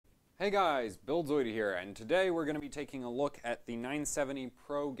Hey guys, BuildZoid here, and today we're going to be taking a look at the 970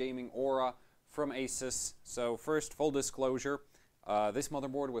 Pro Gaming Aura from ASUS. So first, full disclosure, this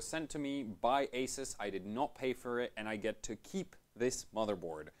motherboard was sent to me by ASUS. I did not pay for it, and I get to keep this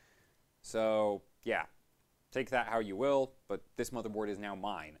motherboard. So yeah, take that how you will, but this motherboard is now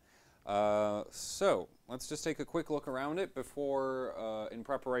mine. So let's just take a quick look around it before, in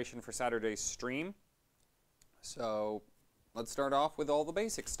preparation for Saturday's stream. So let's start off with all the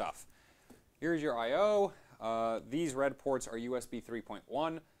basic stuff. Here's your I/O. These red ports are USB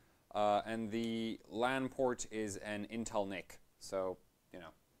 3.1, and the LAN port is an Intel NIC. So, you know,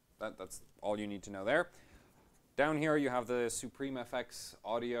 that's all you need to know there. Down here you have the Supreme FX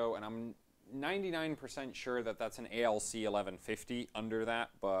audio, and I'm 99% sure that that's an ALC 1150 under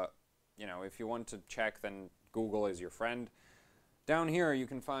that, but, you know, if you want to check, then Google is your friend. Down here you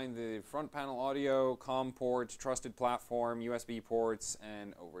can find the front panel audio, COM port, trusted platform, USB ports,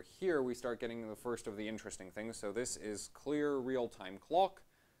 and over here we start getting the first of the interesting things. So this is clear real-time clock.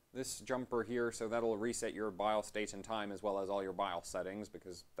 This jumper here, so that'll reset your BIOS date and time as well as all your BIOS settings,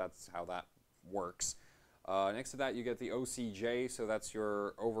 because that's how that works. Next to that you get the OCJ, so that's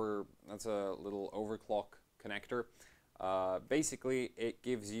that's a little overclock connector. Basically it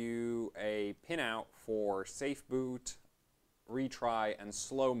gives you a pinout for safe boot, retry, and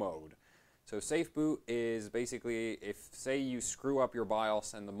slow mode. So safe boot is basically if, say, you screw up your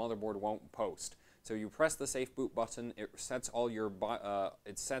BIOS and the motherboard won't post. So you press the safe boot button, it sets all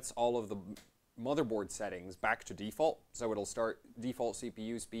of the motherboard settings back to default. So it'll start default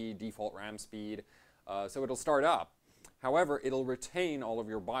CPU speed, default RAM speed, so it'll start up. However, it'll retain all of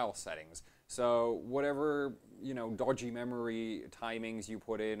your BIOS settings. So whatever, you know, dodgy memory timings you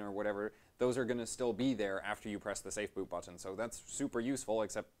put in or whatever, those are going to still be there after you press the safe boot button. So that's super useful,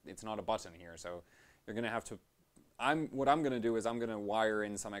 except it's not a button here. So you're going to have to, what I'm going to do is I'm going to wire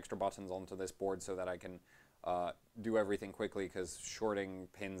in some extra buttons onto this board so that I can do everything quickly, because shorting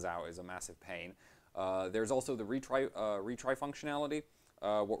pins out is a massive pain. There's also the retry functionality.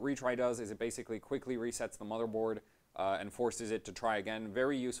 What retry does is it basically quickly resets the motherboard and forces it to try again.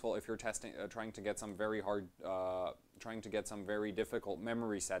 Very useful if you're trying to get some very difficult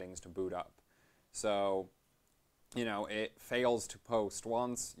memory settings to boot up. So, you know, it fails to post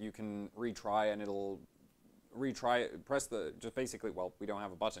once, you can retry and it'll just basically, well, we don't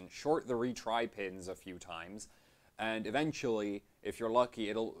have a button, short the retry pins a few times, and eventually, if you're lucky,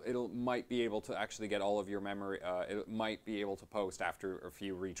 it might be able to actually get all of your memory, it might be able to post after a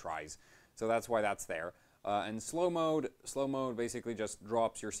few retries. So that's why that's there. And slow mode basically just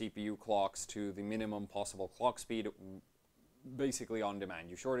drops your CPU clocks to the minimum possible clock speed, basically on demand.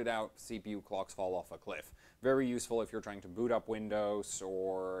 You short it out, CPU clocks fall off a cliff. Very useful if you're trying to boot up Windows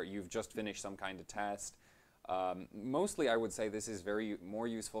or you've just finished some kind of test. Mostly I would say this is more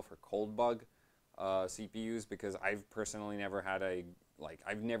useful for cold bug CPUs, because I've personally never had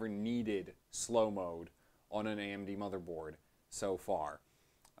I've never needed slow mode on an AMD motherboard so far.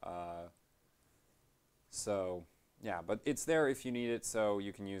 So yeah, but it's there if you need it, so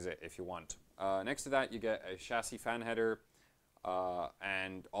you can use it if you want. Next to that you get a chassis fan header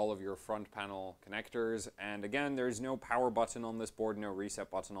and all of your front panel connectors, and again, there's no power button on this board, no reset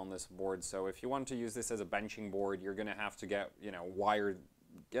button on this board, so if you want to use this as a benching board, you're going to have to get, you know,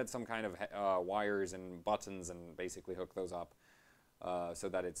 get some kind of wires and buttons and basically hook those up so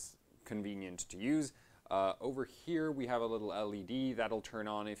that it's convenient to use. Over here we have a little LED that'll turn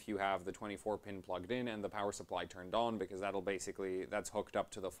on if you have the 24-pin plugged in and the power supply turned on, because that's hooked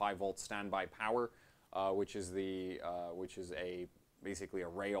up to the 5-volt standby power, which is basically a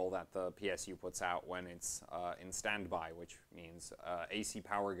rail that the PSU puts out when it's in standby, which means AC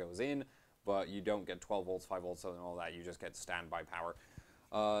power goes in, but you don't get 12 volts, 5 volts, and all that. You just get standby power.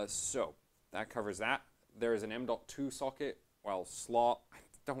 So that covers that. There is an M.2 socket, well, slot. I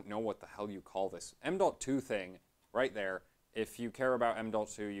don't know what the hell you call this. M.2 thing right there. If you care about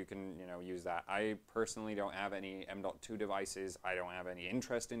M.2, you can, you know, use that. I personally don't have any M.2 devices. I don't have any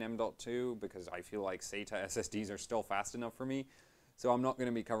interest in M.2 because I feel like SATA SSDs are still fast enough for me. So I'm not going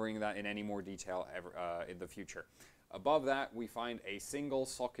to be covering that in any more detail ever in the future. Above that, we find a single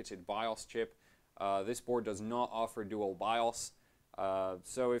socketed BIOS chip. This board does not offer dual BIOS.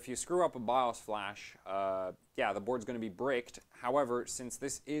 So if you screw up a BIOS flash, yeah, the board's going to be bricked. However, since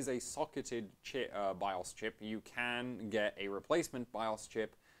this is a socketed BIOS chip, you can get a replacement BIOS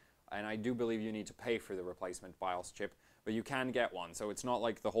chip, and I do believe you need to pay for the replacement BIOS chip, but you can get one. So it's not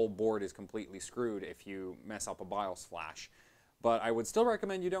like the whole board is completely screwed if you mess up a BIOS flash. But I would still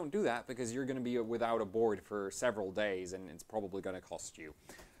recommend you don't do that, because you're going to be without a board for several days, and it's probably going to cost you.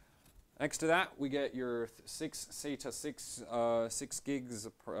 Next to that, we get your 6 SATA 6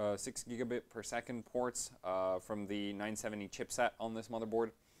 gigabit per second ports from the 970 chipset on this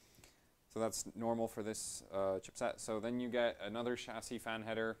motherboard. So that's normal for this chipset. So then you get another chassis fan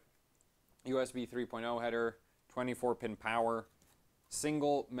header, USB 3.0 header, 24-pin power,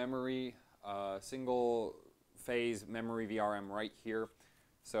 single memory, single phase memory VRM right here.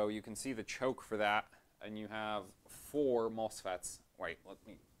 So you can see the choke for that, and you have 4 Mosfets. Wait,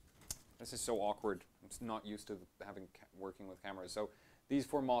 this is so awkward. I'm just not used to working with cameras. So these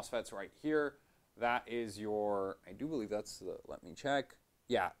 4 Mosfets right here, that is your, I do believe that's the, let me check.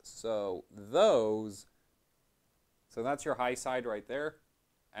 Yeah, so that's your high side right there,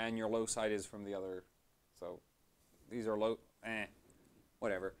 and your low side is from the other. So these are low,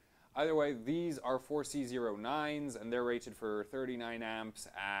 whatever. Either way, these are 4C09s, and they're rated for 39 amps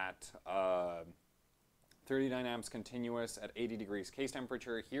at 39 amps continuous at 80 degrees case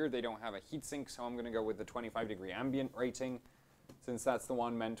temperature. Here they don't have a heatsink, so I'm going to go with the 25-degree ambient rating, since that's the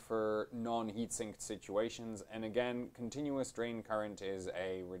one meant for non-heat-synced situations. And again, continuous drain current is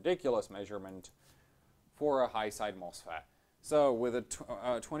a ridiculous measurement for a high-side MOSFET. So with a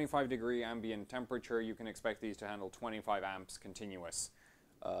 25-degree ambient temperature, you can expect these to handle 25 amps continuous.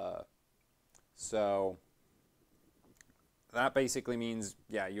 So that basically means,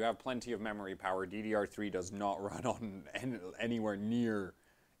 yeah, you have plenty of memory power. DDR3 does not run on anywhere near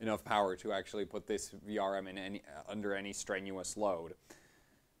enough power to actually put this VRM in under any strenuous load.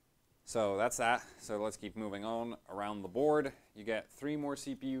 So that's that. So let's keep moving on around the board. You get 3 more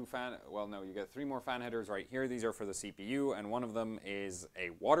CPU fan, well no, you get 3 more fan headers right here. These are for the CPU, and one of them is a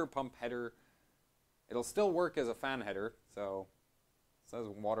water pump header. It'll still work as a fan header, so it says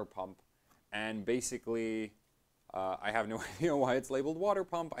water pump. And basically, I have no idea why it's labeled water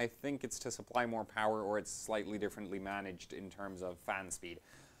pump. I think it's to supply more power, or it's slightly differently managed in terms of fan speed.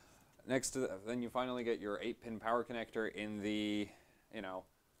 Next to then you finally get your 8-pin power connector in the, you know,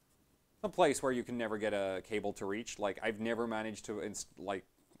 a place where you can never get a cable to reach. Like, I've never managed to,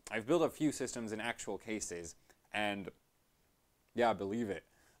 I've built a few systems in actual cases, and yeah, believe it.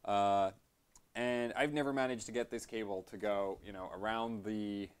 And I've never managed to get this cable to go, you know, around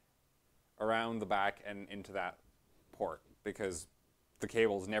the back and into that port, because the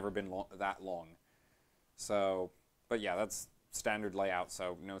cable's never been that long. So, but yeah, that's standard layout,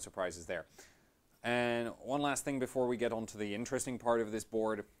 so no surprises there. And one last thing before we get onto the interesting part of this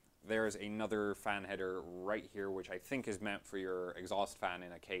board, there's another fan header right here, which I think is meant for your exhaust fan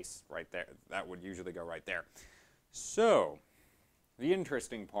in a case right there. That would usually go right there. So, the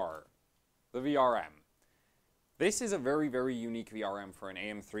interesting part, the VRM. This is a very, very unique VRM for an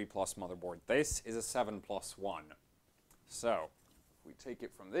AM3 Plus motherboard. This is a 7+1. So, if we take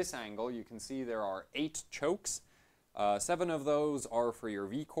it from this angle, you can see there are 8 chokes. 7 of those are for your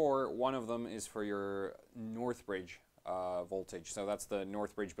V-core. 1 of them is for your North Bridge voltage. So that's the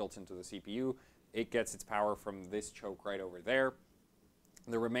North Bridge built into the CPU. It gets its power from this choke right over there.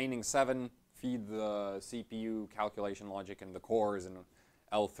 The remaining 7 feed the CPU calculation logic and the cores and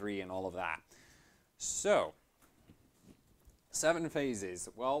L3 and all of that. So, 7 phases.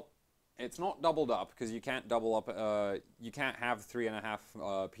 Well, it's not doubled up, because you can't double up, you can't have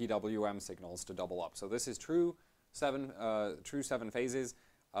 3.5 PWM signals to double up. So this is true 7 phases.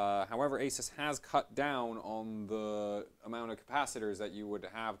 However, ASUS has cut down on the amount of capacitors that you would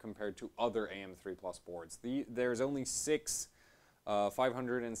have compared to other AM3 Plus boards. There's only 6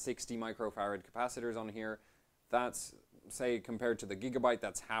 560 microfarad capacitors on here. That's, say, compared to the Gigabyte,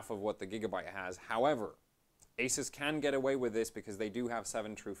 that's half of what the Gigabyte has. However, ASUS can get away with this because they do have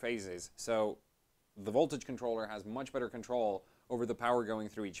 7 true phases. So the voltage controller has much better control over the power going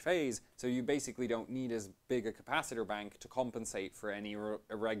through each phase, so you basically don't need as big a capacitor bank to compensate for any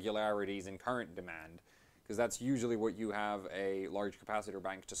irregularities in current demand, because that's usually what you have a large capacitor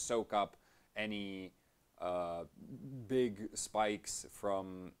bank to soak up any big spikes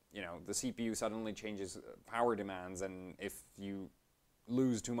from, you know, the CPU suddenly changes power demands, and if you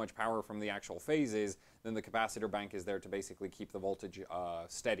lose too much power from the actual phases, then the capacitor bank is there to basically keep the voltage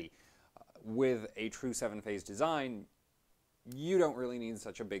steady. With a true 7-phase design, you don't really need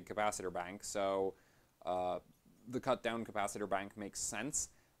such a big capacitor bank, so the cut down capacitor bank makes sense.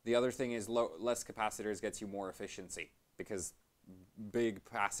 The other thing is less capacitors gets you more efficiency, because big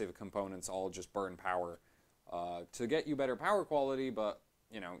passive components all just burn power to get you better power quality, but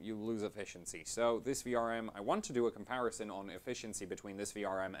you know, you lose efficiency. So this VRM, I want to do a comparison on efficiency between this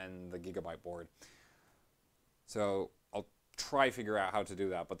VRM and the Gigabyte board. So I'll try figure out how to do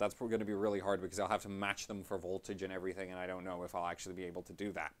that, but that's going to be really hard because I'll have to match them for voltage and everything, and I don't know if I'll actually be able to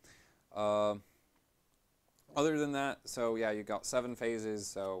do that. Other than that, so yeah, you got 7 phases,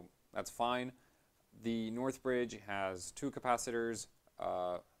 so That's fine. The North Bridge has 2 capacitors.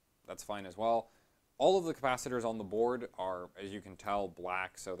 That's fine as well. All of the capacitors on the board are, as you can tell,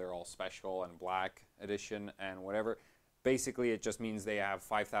 black, so they're all special and black edition and whatever. Basically, it just means they have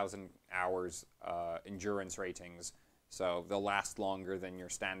 5,000 hours endurance ratings, so they'll last longer than your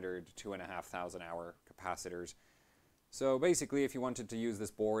standard 2,500 hour capacitors. So basically, if you wanted to use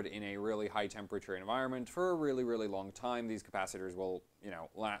this board in a really high temperature environment for a really, really long time, these capacitors will, you know,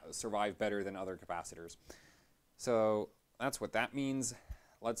 survive better than other capacitors. So that's what that means.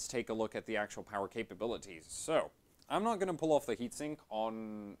 Let's take a look at the actual power capabilities. So I'm not going to pull off the heatsink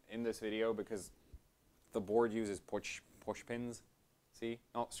in this video because the board uses push pins. See,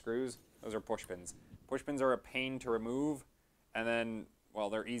 not screws. Those are push pins. Push pins are a pain to remove, and then, well,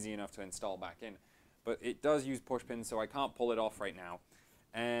 they're easy enough to install back in. But it does use push pins, so I can't pull it off right now.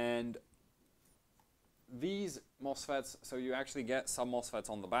 And these MOSFETs, so you actually get some MOSFETs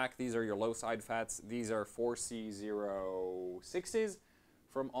on the back. These are your low side FETs. These are 4C06s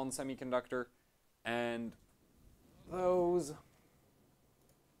from On Semiconductor. And those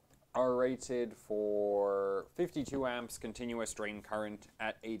are rated for 52 amps continuous drain current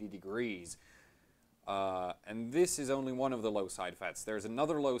at 80 degrees. And this is only one of the low side FETs. There's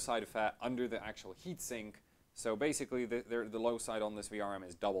another low side FET under the actual heatsink. So basically, the low side on this VRM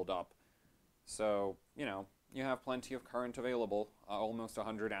is doubled up. So, you know, you have plenty of current available, almost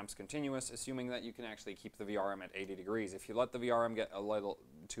 100 amps continuous, assuming that you can actually keep the VRM at 80 degrees. If you let the VRM get a little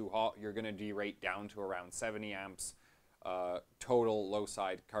too hot, you're going to derate down to around 70 amps total low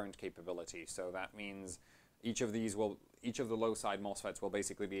side current capability. So that means each of the low side MOSFETs will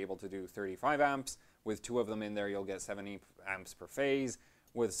basically be able to do 35 amps. With 2 of them in there, you'll get 70 amps per phase.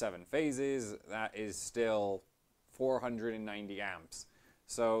 With 7 phases, that is still 490 amps.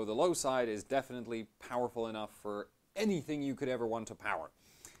 So the low side is definitely powerful enough for anything you could ever want to power.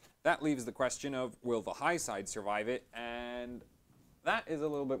 That leaves the question of, will the high side survive it? And that is a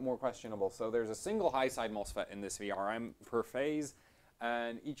little bit more questionable. So there's a single high side MOSFET in this VRM per phase,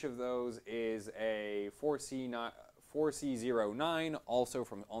 and each of those is a 4C09, also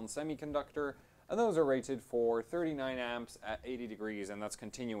from On Semiconductor. And those are rated for 39 amps at 80 degrees, and that's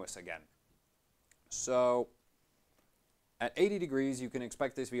continuous again. So at 80 degrees, you can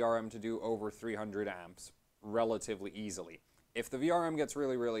expect this VRM to do over 300 amps relatively easily. If the VRM gets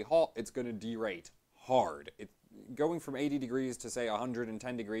really, really hot, it's going to derate hard. Going from 80 degrees to, say,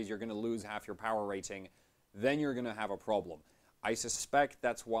 110 degrees, you're going to lose half your power rating. Then you're going to have a problem. I suspect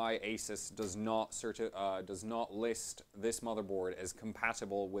that's why ASUS does not list this motherboard as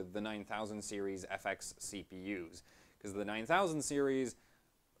compatible with the 9000 series FX CPUs, because the 9000 series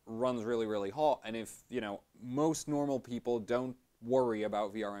runs really, really hot, and if, you know, most normal people don't worry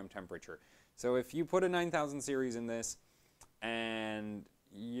about VRM temperature. So if you put a 9000 series in this, and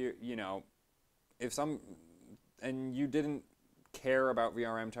you know, and you didn't care about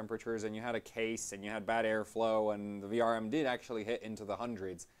VRM temperatures, and you had a case and you had bad airflow and the VRM did actually hit into the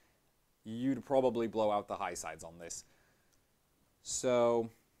hundreds, you'd probably blow out the high sides on this. So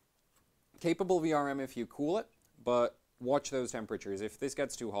capable VRM if you cool it, but watch those temperatures. If this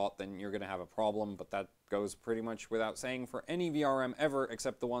gets too hot, then you're going to have a problem, but that goes pretty much without saying for any VRM ever,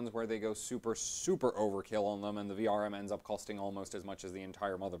 except the ones where they go super, super overkill on them and the VRM ends up costing almost as much as the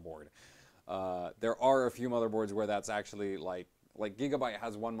entire motherboard. There are a few motherboards where that's actually like Gigabyte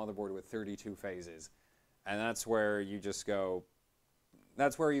has one motherboard with 32 phases, and that's where you just go,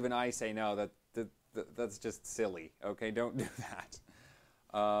 that's where even I say no, that's just silly, okay, don't do that.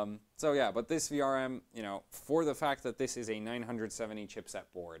 So yeah, but this VRM, you know, for the fact that this is a 970 chipset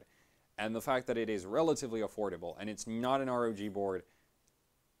board, and the fact that it is relatively affordable, and it's not an ROG board,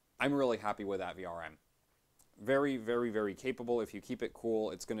 I'm really happy with that VRM. Very, very, very capable. If you keep it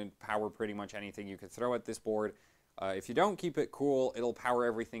cool, it's going to power pretty much anything you could throw at this board. If you don't keep it cool, it'll power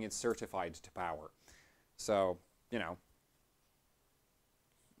everything it's certified to power. So, you know,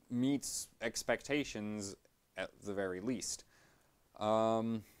 meets expectations at the very least.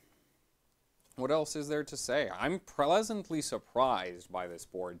 What else is there to say? I'm pleasantly surprised by this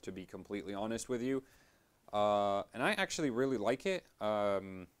board, to be completely honest with you. And I actually really like it.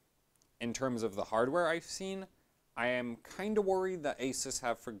 In terms of the hardware I've seen, I am kind of worried that ASUS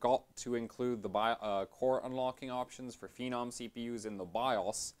have forgot to include the core unlocking options for Phenom CPUs in the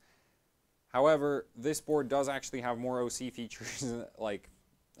BIOS. However, this board does actually have more OC features, like,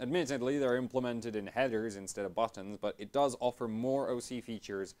 admittedly, they're implemented in headers instead of buttons, but it does offer more OC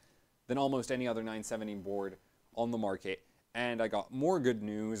features than almost any other 970 board on the market. And I got more good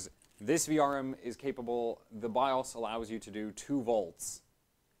news. This VRM is capable, the BIOS allows you to do 2 volts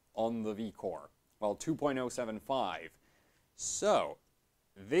on the vCore. Well, 2.075. So,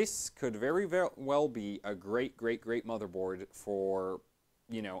 this could very well be a great motherboard for,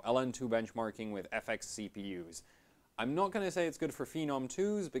 you know, LN2 benchmarking with FX CPUs. I'm not going to say it's good for Phenom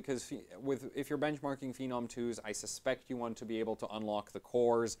 2s because if you're benchmarking Phenom 2s, I suspect you want to be able to unlock the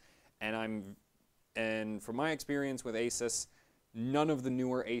cores, and from my experience with ASUS, none of the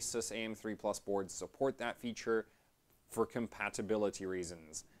newer ASUS AM3 Plus boards support that feature for compatibility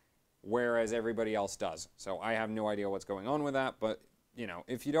reasons, whereas everybody else does. So I have no idea what's going on with that, but you know,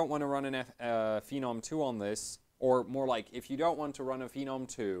 if you don't want to run an Phenom 2 on this, or more like if you don't want to run a Phenom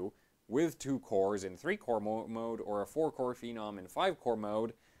 2 with 2 cores in 3-core mode or a 4-core Phenom in 5-core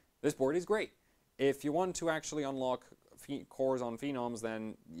mode, this board is great. If you want to actually unlock cores on Phenoms,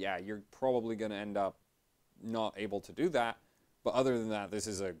 then yeah, you're probably going to end up not able to do that. But other than that, this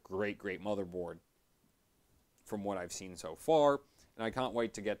is a great motherboard from what I've seen so far, and I can't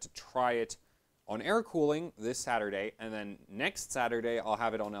wait to get to try it on air cooling this Saturday, and then next Saturday I'll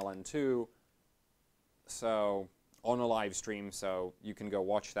have it on LN2, so on a live stream, so you can go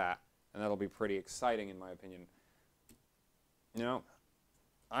watch that, and that'll be pretty exciting in my opinion. You know,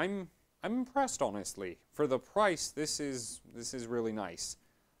 I'm impressed, honestly. For the price, this is really nice.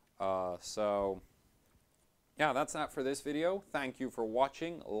 So yeah, that's that for this video. Thank you for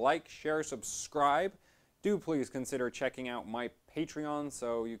watching. Like, share, subscribe. Do please consider checking out my Patreon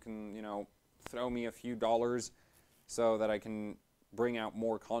so you can, you know, throw me a few dollars so that I can bring out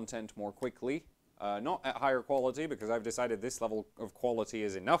more content more quickly. Not at higher quality, because I've decided this level of quality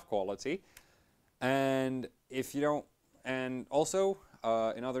is enough quality. And if you don't, and also,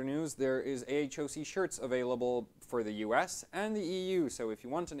 in other news, there is AHOC shirts available for the US and the EU. So if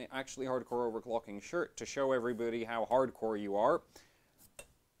you want an actually hardcore overclocking shirt to show everybody how hardcore you are,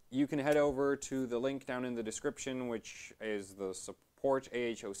 you can head over to the link down in the description, which is the support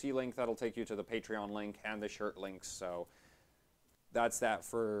AHOC link. That'll take you to the Patreon link and the shirt links. So that's that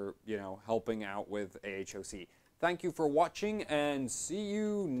for, you know, helping out with AHOC. Thank you for watching, and see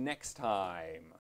you next time.